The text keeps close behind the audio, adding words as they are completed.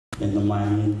In the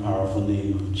mighty and powerful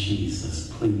name of Jesus,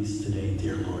 please today,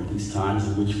 dear Lord, these times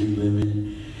in which we live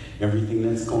in, everything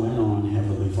that's going on,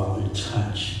 Heavenly Father,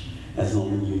 touch as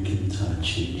only you can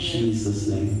touch. In Jesus'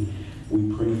 name,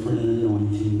 we pray for an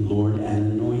anointing, Lord,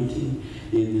 an anointing.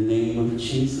 In the name of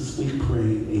Jesus, we pray.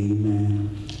 Amen.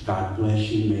 God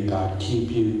bless you. May God keep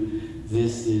you.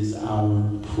 This is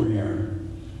our prayer.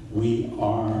 We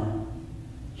are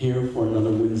here for another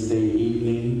Wednesday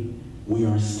evening. We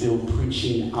are still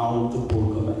preaching out of the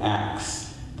book of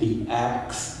Acts, the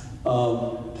Acts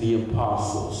of the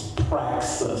Apostles,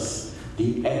 praxis,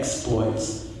 the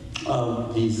exploits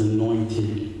of these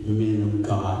anointed men of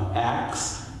God,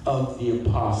 Acts of the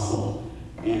Apostle.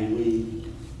 And we've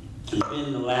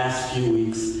been the last few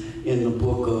weeks in the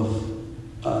book of,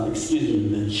 the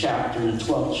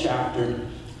 12th chapter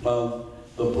of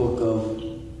the book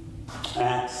of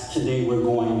Acts. Today we're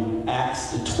going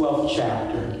Acts, the 12th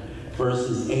chapter,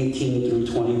 verses 18 through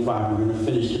 25. We're going to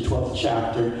finish the 12th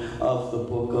chapter of the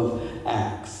book of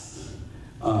Acts.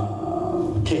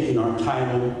 Taking our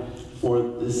title for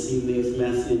this evening's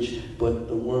message, but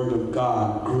the word of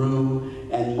God grew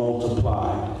and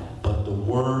multiplied. But the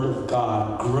word of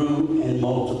God grew and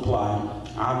multiplied,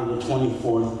 out of the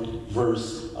 24th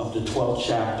verse of the 12th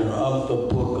chapter of the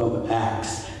book of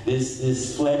Acts.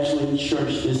 This fledgling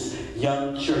church, this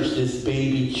young church, this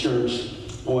baby church,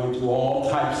 going through all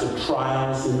types of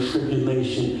trials and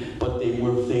tribulation, but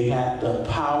they had the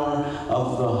power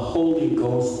of the Holy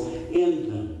Ghost in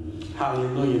them.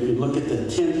 Hallelujah. If you look at the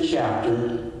 10th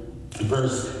chapter,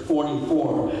 verse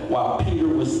 44, while Peter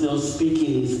was still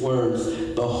speaking these words,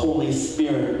 the Holy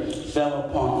Spirit fell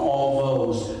upon all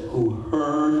those who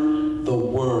heard the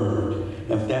word.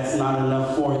 If that's not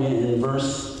enough for you, in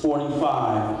verse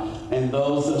 45, and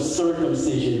those of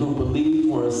circumcision who believed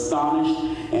were astonished,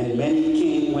 and many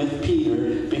came with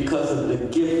Peter because of the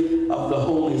gift of the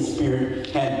Holy Spirit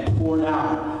had poured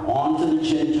out onto the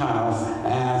Gentiles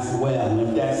as well. And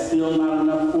if that's still not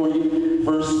enough for you,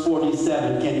 verse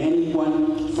 47, can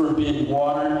anyone forbid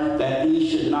water that he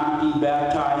should not be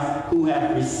baptized who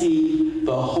have received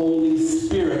the Holy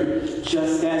Spirit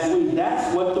just as we?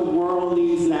 That's what the world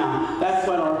needs now. That's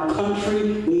what our country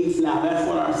needs now. That's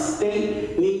what our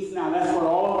state needs now. That's what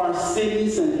all of our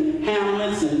cities and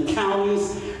hamlets and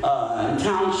counties and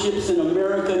townships in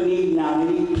America need now.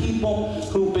 They need people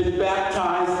who've been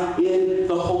baptized in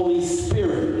the Holy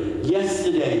Spirit.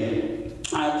 Yesterday,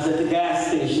 I was at the gas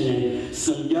station and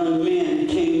some young men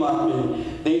came up and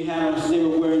they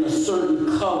were wearing a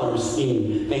certain color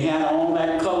scheme. They had all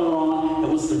that color on. It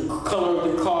was the color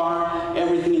of the car,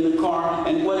 everything in the car.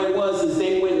 And what it was is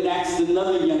they went and asked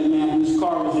another young man whose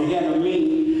car was ahead of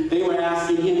me. They were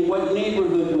asking him what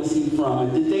neighborhood was he from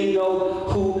and did they know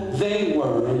who they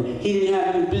were. And he didn't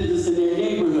have any business in their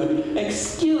neighborhood.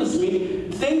 Excuse me,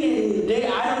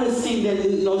 I don't see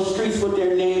no streets with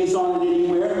their names on it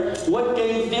anywhere. What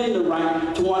gave them the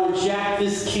right to want to jack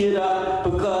this kid up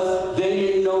because they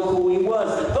didn't know who he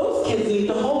was? Those kids need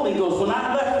the Holy Ghost. When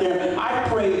I left there, I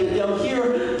prayed that they'll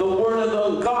hear the word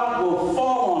of God will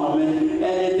fall on them and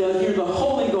that they'll hear the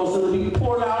Holy Ghost and it'll be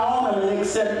poured out on them and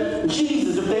accept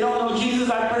Jesus. If they don't know Jesus,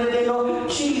 I pray that they know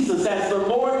Jesus as the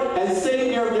Lord and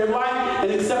Savior of their life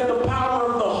and accept the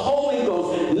power of the Holy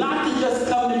Ghost. Not to just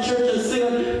come to church and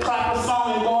sing, clap a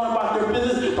song and go on about their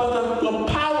business, but the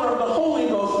power of the Holy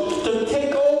Ghost to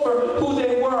take over who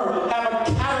they were, have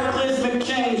a cataclysmic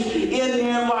change in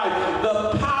their life.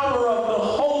 The power of the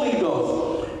Holy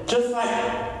Ghost. Just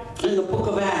like in the book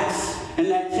of Acts, in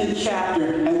that 10th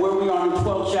chapter, and where we are in the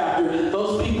 12th chapter,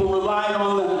 those people relied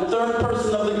on the third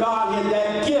person of the Godhead,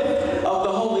 that gift of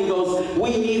the Holy Ghost.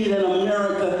 We need it in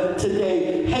America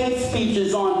today. Hate speech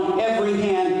is on every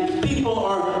hand. People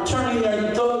are turning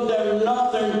their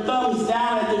thumbs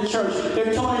down at the church.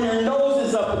 They're turning their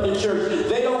noses up at the church.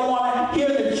 They don't want to hear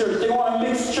the church. They want to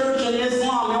mix church and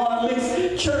Islam. They want to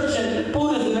mix church and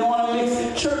Buddhism. They want to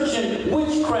mix church and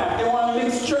witchcraft. They want to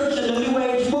mix church and the New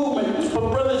Age movement.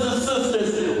 But brothers and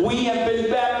sisters, we have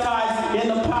been baptized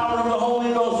in the power of the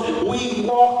Holy Ghost. We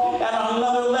walk at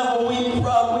another level. We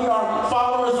are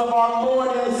followers of our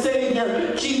Lord and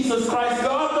Savior, Jesus Christ,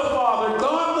 God the Father,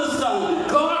 God the Son,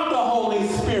 God the Holy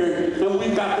Spirit. And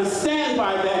we've got to stand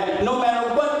by that, no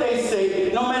matter what they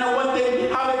say, no matter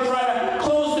how they try to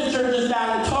close the churches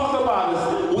down and talk about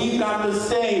us. We've got to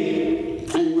stay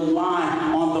and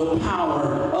rely on the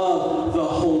power of the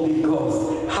Holy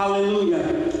Ghost.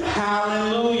 Hallelujah.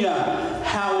 Hallelujah.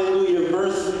 Hallelujah.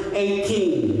 Verse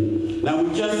 18. Now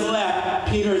we just left.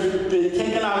 Peter's been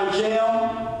taken out of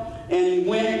jail and he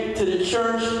went to the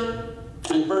church.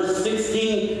 In verse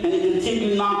 16, and he continued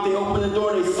to knock. They opened the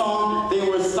door. They saw him. They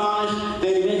were astonished.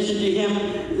 They mentioned to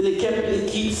him They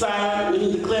keep silent, and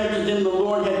he declared to them the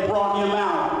Lord had brought him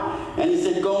out. And he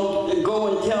said, go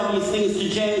and tell these things to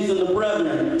James and the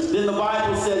brethren. Then the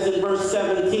Bible says in verse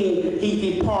 17,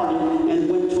 he departed and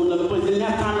went to another place. They didn't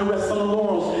have time to rest on the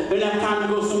laurels. They didn't have time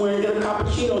to go somewhere and get a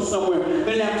cappuccino somewhere.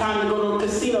 They didn't have time to go to a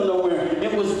casino nowhere.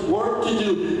 It was work to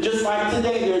do. Just like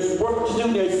today, there's work to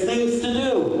do. There's things to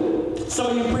do. Some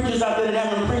of you preachers out there that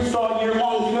haven't preached all year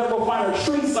long, you got to go find a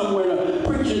tree somewhere to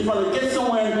preach in front of. Get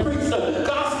somewhere and preach the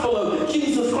gospel of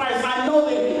Jesus Christ. I know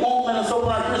they won't let us open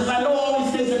our churches. I know all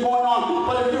these things are going on.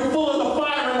 But if you're full of the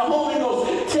fire and the Holy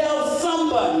Ghost, tell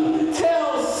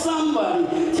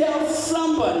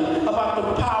somebody about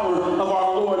the power of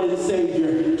our Lord and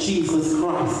Savior, Jesus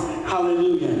Christ.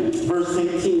 Hallelujah. Verse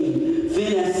 18.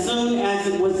 Then as soon as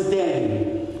it was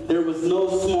day, there was no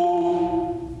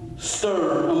small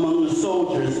stir among the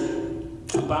soldiers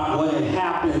about what had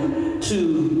happened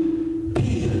to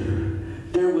Peter.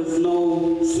 There was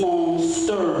no small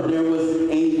stir. There was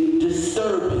a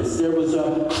disturbance. There was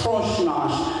a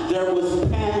kroshnosh. There was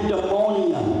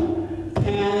pandemonium.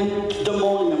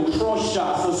 Pandemonium.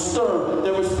 Kroshas, a stir.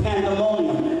 There was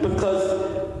pandemonium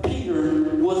because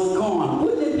Peter was gone.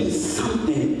 Wouldn't it be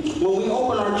something when we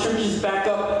open our churches back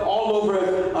up all over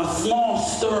a small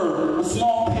stir, a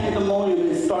small pandemonium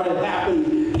that started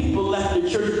happening? People left the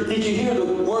church. Did you hear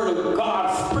the word of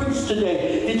God preached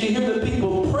today? Did you hear the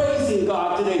people praising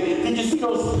God today? Did you see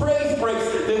those praise breaks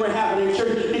they were having in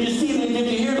church? Did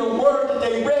you hear the word that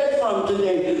they read from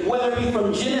today? Whether it be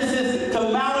from Genesis to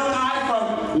Malachi,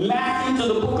 from Matthew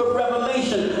to the book of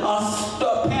Revelation,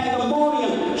 a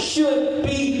pandemonium should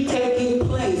be taking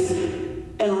place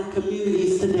in our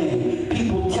communities today.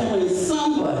 People telling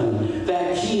somebody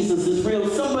that Jesus is real.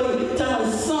 Somebody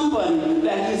telling somebody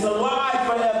that he's alive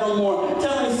forevermore.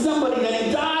 Telling somebody that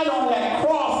he died on that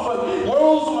cross but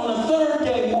rose on the third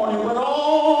day morning with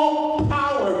all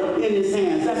power in his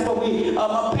hands. That's what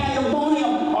a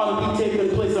pandemonium ought to be taking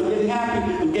place. I'm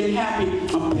getting happy.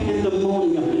 A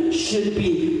pandemonium should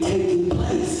be taking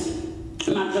place.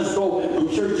 Not just go from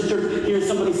church to church, hear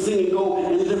somebody sing and go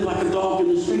and live like a dog in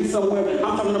the street somewhere.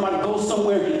 I'm talking about go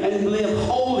somewhere and live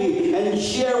holy and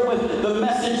share with the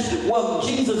message of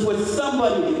Jesus with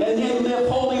somebody and then live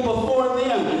holy before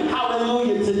them.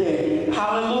 Hallelujah today.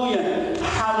 Hallelujah.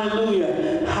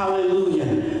 Hallelujah.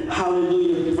 Hallelujah.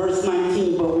 Hallelujah. Verse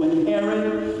 19, but when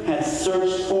Herod had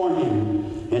searched for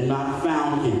him and not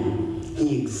found him,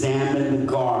 he examined the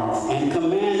guards and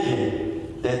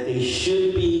commanded that they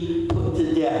should be put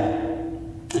to death.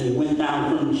 And he went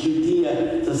down from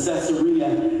Judea to Caesarea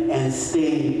and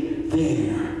stayed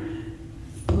there.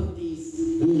 Put these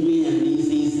men,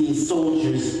 these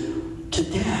soldiers to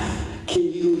death. Can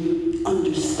you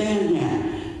understand that?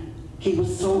 He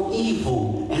was so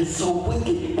evil and so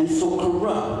wicked and so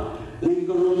corrupt. Now you're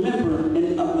going to remember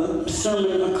in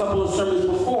a couple of sermons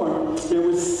before, there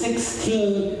were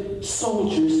 16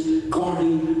 soldiers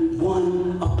guarding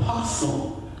one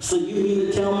apostle. So you mean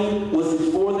to tell me, was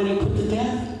it 4 that he put to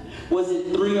death? Was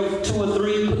it 2 or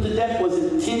 3 he put to death? Was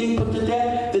it 10 he put to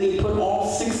death? Then he put all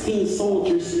 16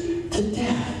 soldiers to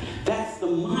death. That's the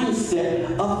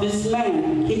mindset of this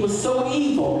man. He was so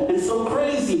evil and so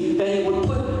crazy that he would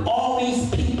put all these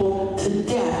people to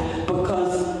death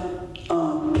because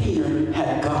Peter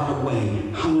had got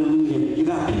away. Hallelujah. You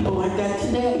got people like that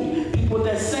today. People with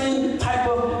that same type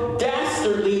of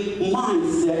dastardly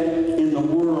mindset in the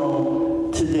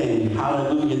world today.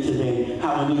 Hallelujah today.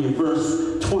 Hallelujah.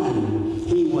 Verse 20.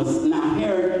 Now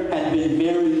Herod had been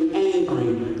very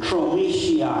angry.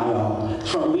 Tromitial.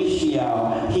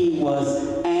 He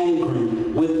was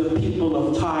angry with the people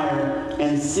of Tyre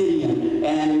and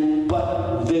Sidon.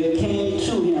 But they came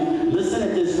to him. Listen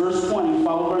at this, verse 20.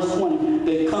 Follow verse 20.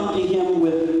 They come to him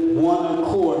with one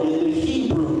accord. In the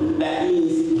Hebrew, that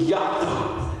means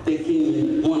yata. They came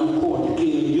in one accord. They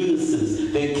came in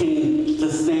unison. They came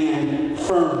to stand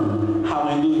firm.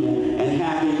 Hallelujah. And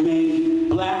having made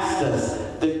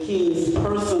Blastus, the king's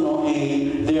personal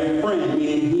aide, their friend,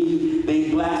 meaning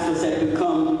Blastus had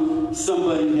become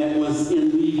somebody that was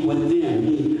in league with them.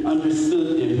 He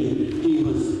understood them. He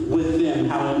was with them.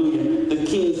 Hallelujah. The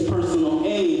king's personal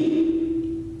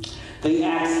aide. They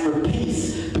asked for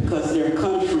peace because their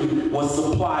country was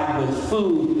supplied with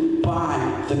food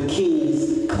by the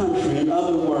king's country. In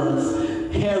other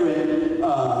words, Herod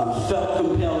felt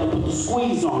compelled to put the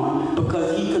squeeze on them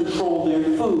because he controlled their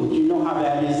food. You know how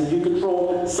that is. If you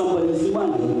control somebody's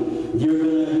money, you're going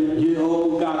to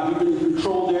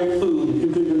control their food. You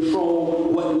can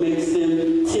control what makes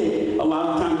them tick. A lot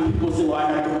of times people say, well,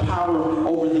 I have the power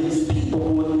over these people.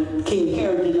 What King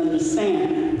Herod didn't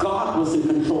understand, God was in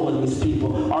control of these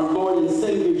people. Our Lord and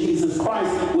Savior Jesus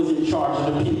Christ was in charge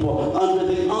of the people. people under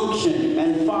the unction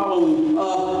and following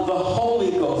of the Holy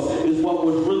Ghost is what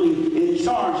was really in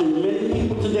charge. And many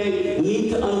people today need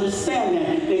to understand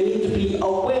that. They need to be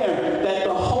aware that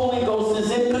the Holy Ghost is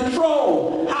in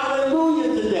control.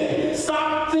 Hallelujah today.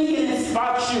 Stop thinking it's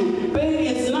about you. Baby,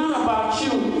 it's not about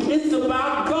you. It's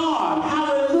about God.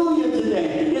 Hallelujah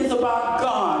today. It's about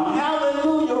God.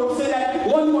 Hallelujah. We'll say that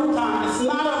one more time. It's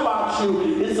not about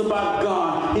you. It's about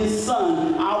God, his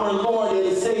Son, our Lord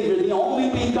and Savior, the only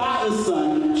begotten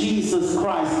Son, Jesus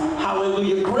Christ.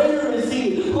 Hallelujah. Greater is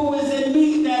he who is in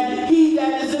me than he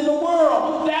that is in the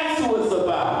world. That's who it's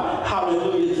about.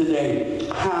 Hallelujah today.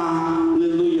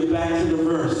 Hallelujah. Back to the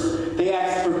verse. They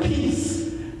asked for peace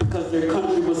because their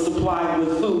country was supplied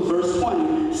with food. Verse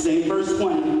 20, same verse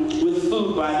 20, with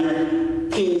food by their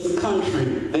king's country.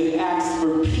 They asked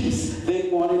for peace. They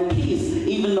wanted peace.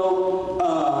 Even though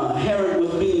Herod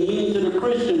was being mean to the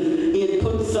Christians, he had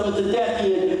put some to death.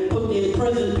 He had put in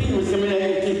prison Peter. Was coming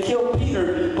to kill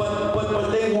Peter.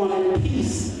 But they wanted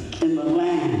peace in the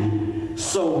land.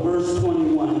 So verse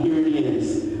 21, here it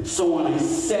is. So on a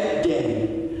set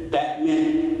day, that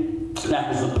meant that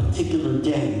was a particular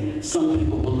day. Some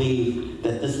people believe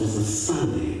that this was a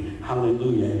Sunday.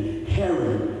 Hallelujah.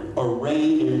 Herod,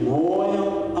 arrayed in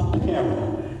royal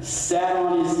apparel, sat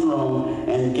on his throne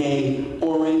and gave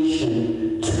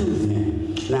oration to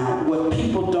them. Now, what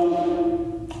people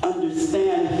don't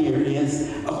understand here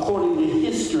is, according to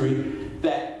history,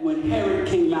 that when Herod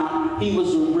came out, he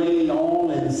was arrayed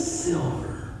all in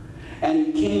silver. And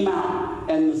he came out,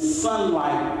 and the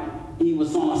sunlight, he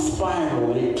was on a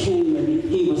spiral, and it came, and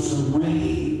he was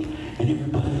arrayed. And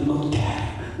everybody looked at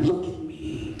him. Look at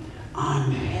me.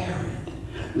 I'm Herod.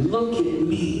 Look at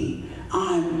me.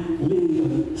 I'm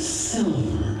made of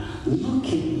silver. Look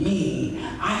at me.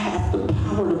 I have the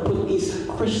power to put these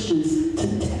Christians to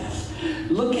death.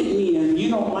 Look at me, and you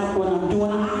don't like what I'm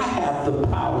doing. I have the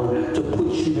power to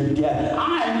put you to death.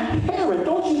 I'm Herod.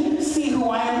 Don't you see who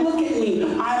I am? Look at me.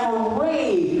 I'm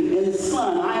arrayed in the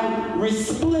sun. I'm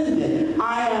resplendent.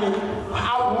 I am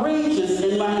outrageous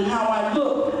in how I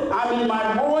look. I'm in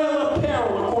my royal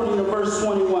apparel, according to verse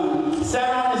 21.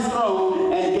 Sat on his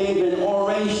throne and gave an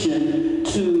oration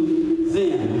to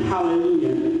them.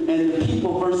 Hallelujah. And the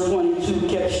people, verse 22,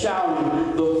 kept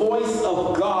shouting, the voice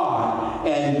of God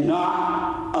and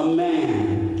not a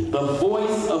man. The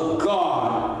voice of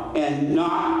God and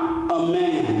not a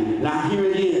man. Now here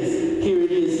it is. Here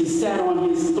it is. He sat on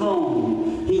his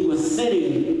throne. He was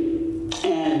sitting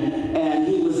and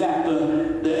he was at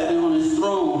on his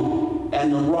throne,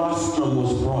 and the rostrum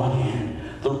was brought in.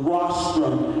 The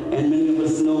rostrum, and many of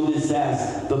us know this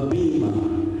as the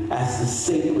bema, as the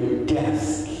sacred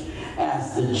desk,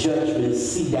 as the judgment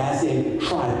seat, as a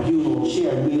tribunal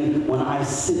chair, meaning when I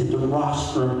sit at the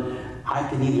rostrum, I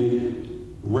can either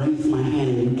raise my hand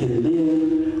and you can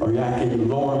live, or I can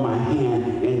lower my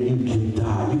hand and you can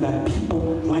die. You got people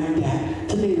like that.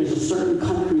 Today there's a certain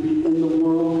country in the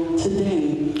world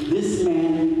today. This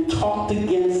man talked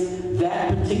against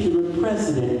that particular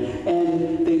president,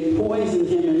 and they poisoned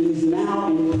him, and he's now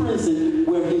in prison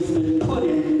where he's been put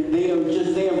in.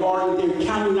 They're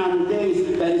counting on the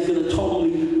days that he's going to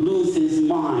totally lose his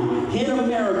mind. In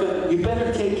America, you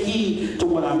better take heed to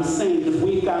what I'm saying, because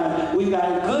we've got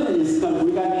it good in this country.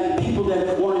 We got people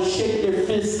that want to shake their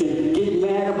fists and get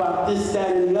mad about this,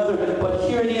 that, and the other. But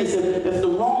here it is. If the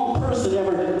wrong person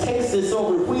ever takes this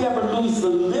over, if we ever lose the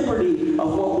liberty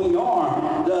of what we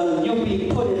are, you'll be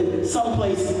put in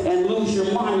someplace and lose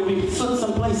your mind. You'll be put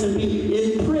someplace and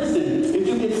be in prison. If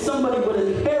you get somebody with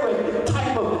a Herod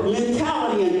type of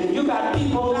mentality, and you got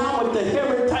people now with the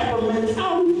Herod type of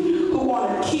mentality who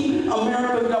want to keep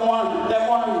America, that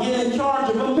want to get in charge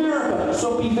of America.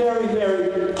 So be very,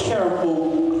 very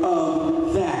careful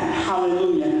of that.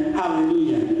 Hallelujah.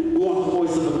 Hallelujah. We want the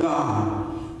voice of a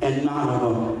God and not of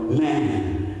a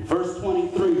man. Verse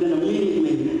 23, then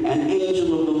immediately an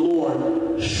angel of the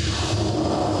Lord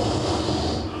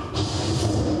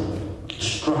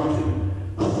struck him.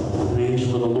 An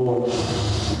angel of the Lord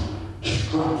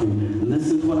struck him.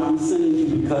 Listen to what I'm saying to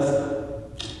you, because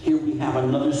here we have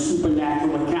another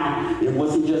supernatural account. It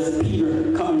wasn't just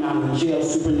Peter coming out of jail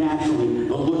supernaturally.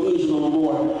 The angel of the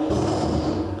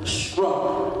Lord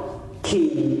struck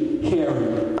King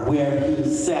Herod where he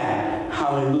sat.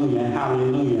 Hallelujah,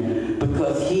 hallelujah.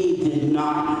 Because he did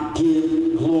not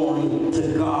give glory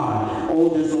to God. Oh,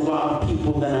 there's a lot of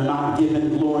people that are not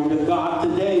giving glory to God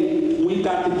today. We've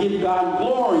got to give God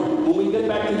glory. When we get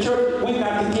back to church, we've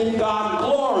got to give God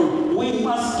glory. We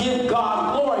must give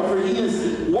God glory, for he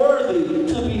is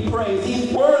worthy to be praised.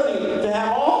 He's worthy to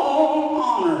have all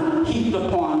honor heaped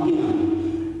upon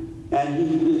him. And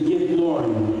he will give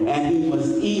glory. And he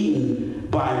was eating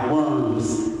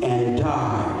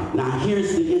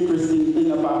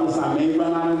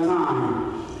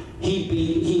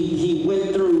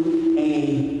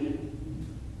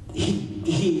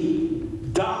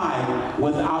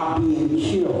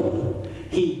being killed.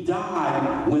 He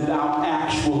died without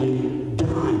actually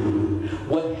dying.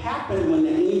 What happened when the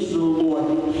angel of the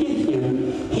Lord hit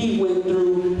him, he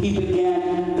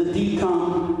began the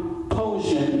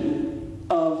decomposition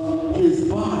of his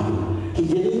body. He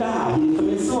didn't die. He didn't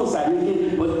commit suicide.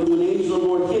 But when the angel of the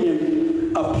Lord hit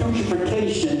him, a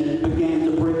putrefaction began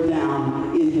to break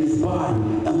down in his body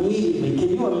immediately. Can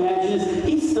you imagine this?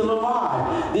 He's still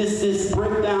alive. This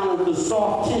breakdown of the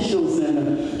soft tissues and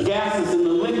the gases and the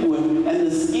liquid and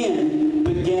the skin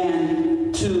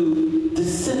began to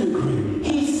disintegrate.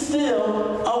 He's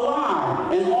still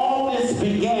alive. And all this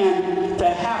began to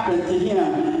happen to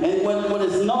him. And what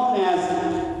is known as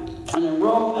an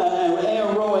aerobic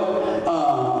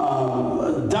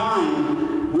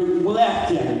dying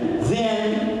left him.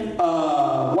 Then,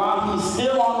 while he's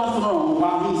still on the throne,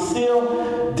 while he's still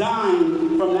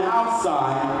dying from the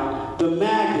outside, the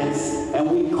maggots, and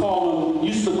we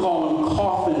used to call them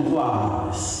coffin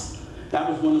flies. That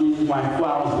was one of the reasons why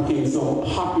flowers became so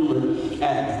popular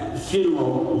at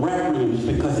funeral requiems,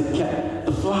 because it kept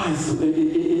the flies,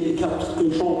 it kept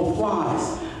control of the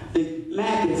flies. The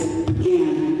maggots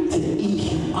began to eat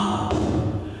him up.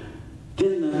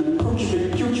 Then the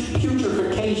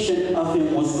putrefaction of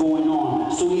him was going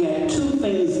on. So he had two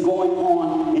things going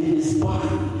on in his body.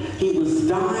 He was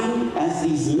dying as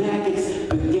these maggots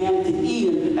began to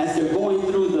eat him, as they're going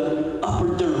through the upper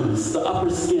dermis, the upper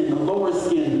skin, the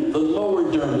lower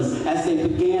dermis, as they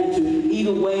began to eat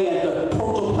away at the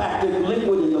protoplasmic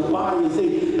liquid in the body, as they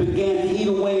began to eat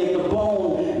away at the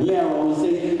bone marrow, as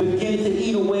they began to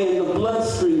eat away in the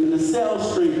bloodstream and the cell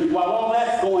stream. While all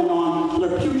that's going on, the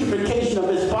putrefaction of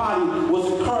his body was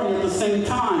occurring at the same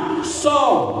time.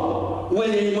 So,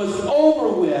 when it was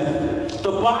over with,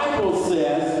 the Bible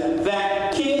says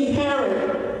that King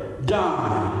Herod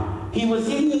died. He was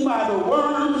eaten by the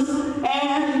worms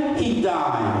and he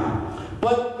died.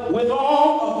 But with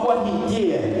all of what he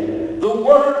did, the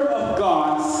word of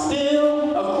God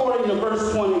still, according to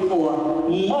verse 24,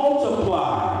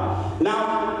 multiplied.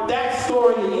 Now, that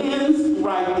story ends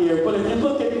right there, but if you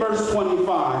look at verse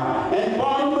 25, and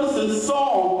Barnabas and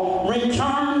Saul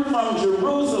returned from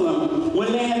Jerusalem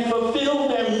when they had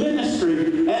fulfilled their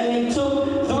ministry, and they took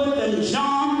with them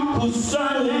John, whose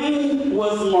surname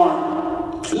was Mark.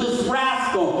 This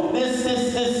rascal, this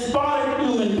spotted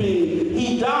human being,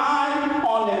 he died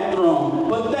on that throne.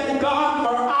 But thank God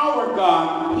for our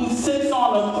God. He sits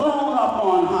on a throne up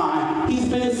on high. He's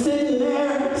been sitting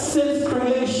there since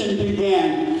creation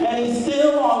began. And he's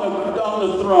still on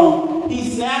the throne.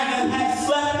 He hasn't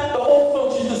slept. The old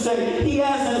folks used to say, he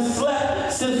hasn't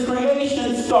slept since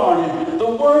creation started. The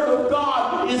word of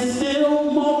God is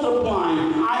still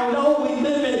multiplying. I know we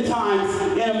live in times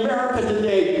in America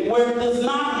today where it does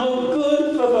not look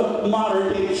good for the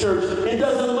modern day church. It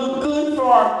doesn't look good for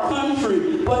our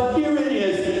country. But here it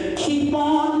is. Keep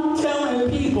on telling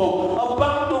people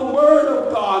about the word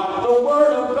of God. The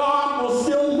word of God will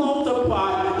still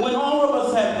multiply when all of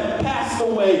us have passed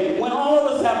away, when all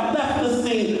of us have left the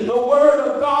scene. The word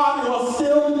of God will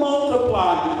still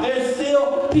multiply. There's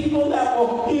still people that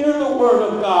will hear the word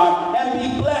of God and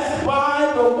be blessed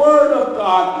by the word of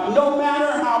God. No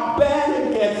matter how bad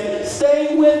it gets,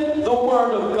 stay with the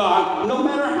word of God. No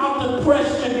matter how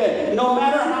depressed you get, no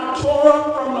matter how tore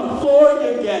up from the floor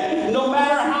you get, no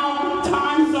matter how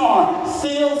times are,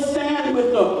 still stand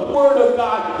with the word of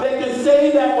God. They can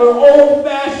say that we're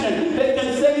old-fashioned. They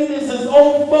can say this is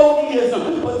old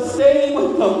fogyism, but stay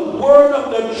with the word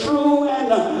of the true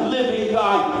and the living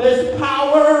God. There's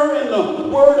power in the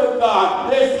word of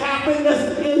God. There's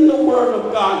happiness in the word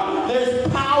of God. There's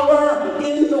power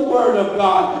in the word of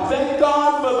God. Thank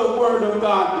God for the word of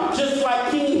God. Just